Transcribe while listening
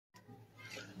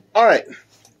All right,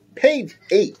 page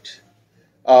 8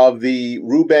 of the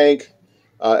Rubank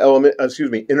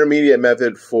intermediate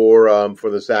method for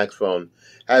the saxophone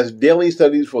has daily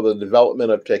studies for the development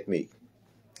of technique.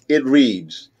 It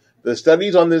reads, the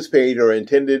studies on this page are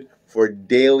intended for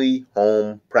daily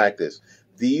home practice.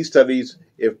 These studies,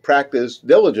 if practiced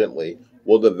diligently,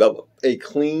 will develop a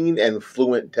clean and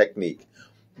fluent technique.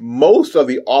 Most of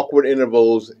the awkward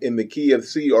intervals in the key of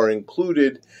C are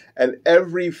included, and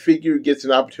every figure gets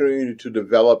an opportunity to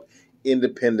develop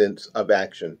independence of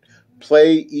action.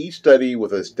 Play each study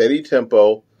with a steady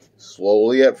tempo,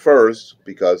 slowly at first,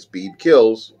 because speed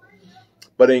kills,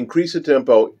 but increase the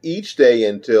tempo each day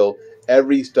until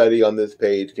every study on this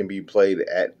page can be played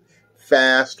at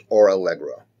fast or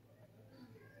allegro.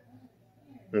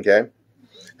 Okay?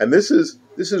 And this is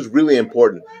really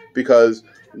important because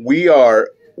we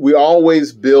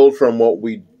always build from what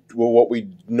we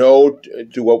know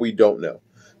to what we don't know.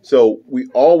 So we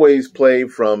always play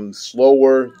from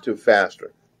slower to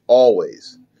faster.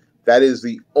 Always. That is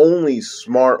the only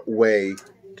smart way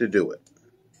to do it.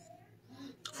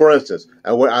 For instance,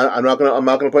 I'm not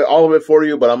gonna play all of it for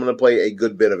you, but I'm gonna play a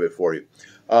good bit of it for you.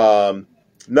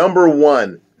 Number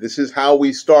 1. This is how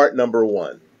we start number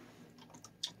 1.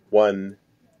 1,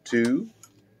 2,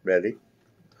 ready.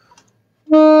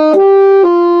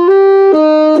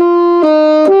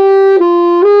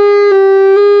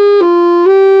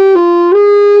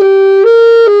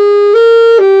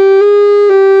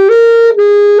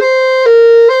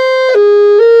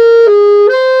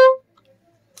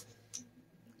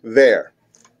 There.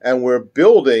 And we're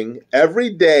building every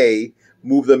day.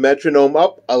 Move the metronome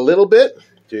up a little bit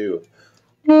to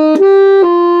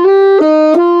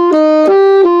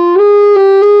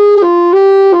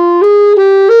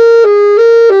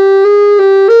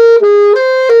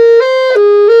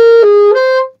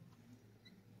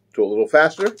a little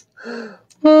faster.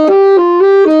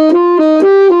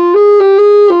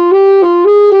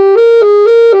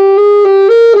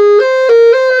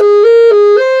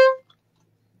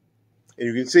 And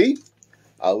you can see,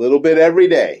 a little bit every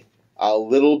day. A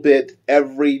little bit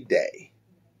every day.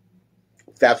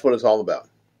 That's what it's all about.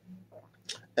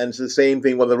 And it's the same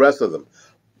thing with the rest of them.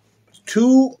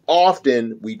 Too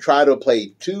often, we try to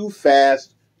play too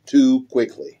fast, too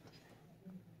quickly.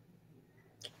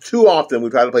 Too often, we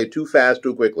try to play too fast,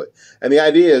 too quickly. And the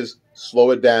idea is, slow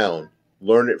it down.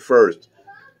 Learn it first.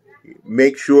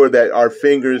 Make sure that our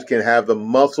fingers can have the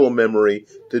muscle memory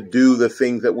to do the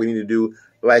things that we need to do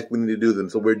like we need to do them,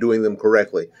 so we're doing them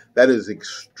correctly. That is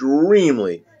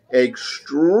extremely,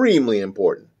 extremely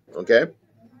important, okay?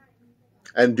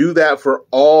 And do that for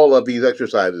all of these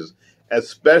exercises,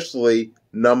 especially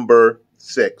number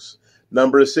 6.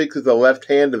 Number 6 is the left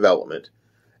hand development.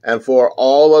 And for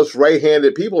all us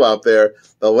right-handed people out there,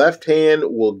 the left hand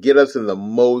will get us in the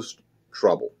most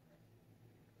trouble.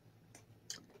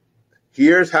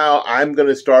 Here's how I'm going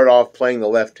to start off playing the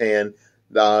left hand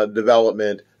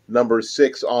development, number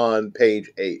 6 on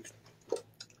page 8.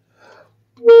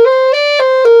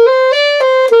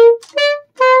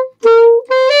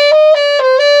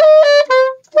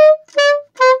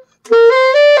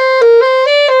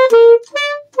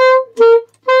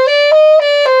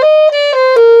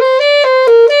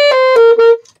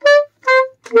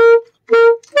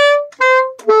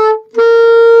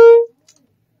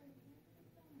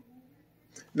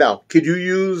 Now, could you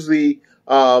use the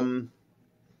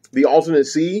alternate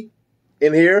C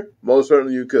in here? Most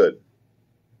certainly you could.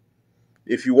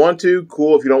 If you want to,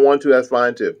 cool. If you don't want to, that's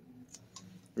fine too.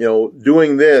 You know,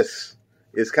 doing this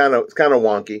is kind of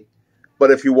wonky.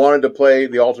 But if you wanted to play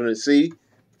the alternate C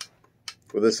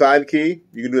with a side key,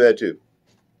 you can do that too.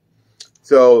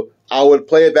 So I would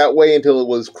play it that way until it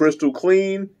was crystal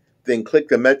clean, then click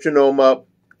the metronome up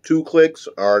 2 clicks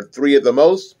or 3 at the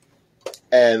most,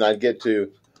 and I'd get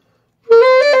to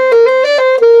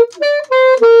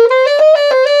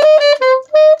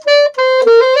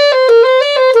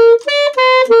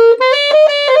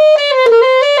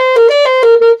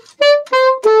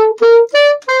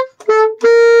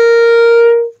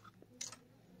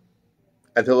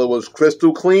until it was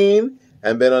crystal clean,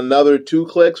 and then another 2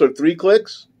 clicks or 3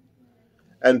 clicks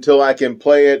until I can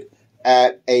play it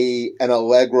at an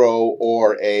allegro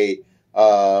or at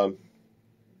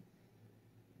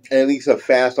least a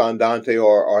fast andante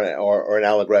or an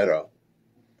allegretto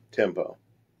tempo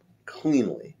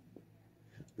cleanly.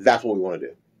 That's what we want to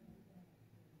do.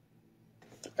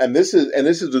 And this is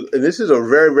a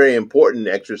very, very important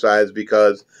exercise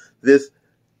because this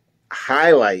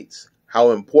highlights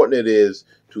how important it is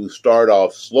to start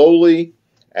off slowly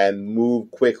and move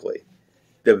quickly,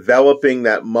 developing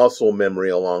that muscle memory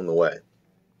along the way.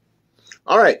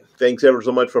 All right. Thanks ever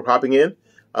so much for popping in.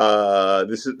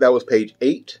 That was page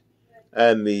 8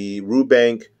 and the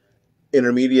Rubank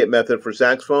intermediate method for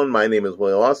saxophone. My name is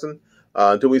Willie Lawson.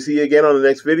 Until we see you again on the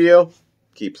next video,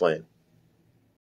 keep playing.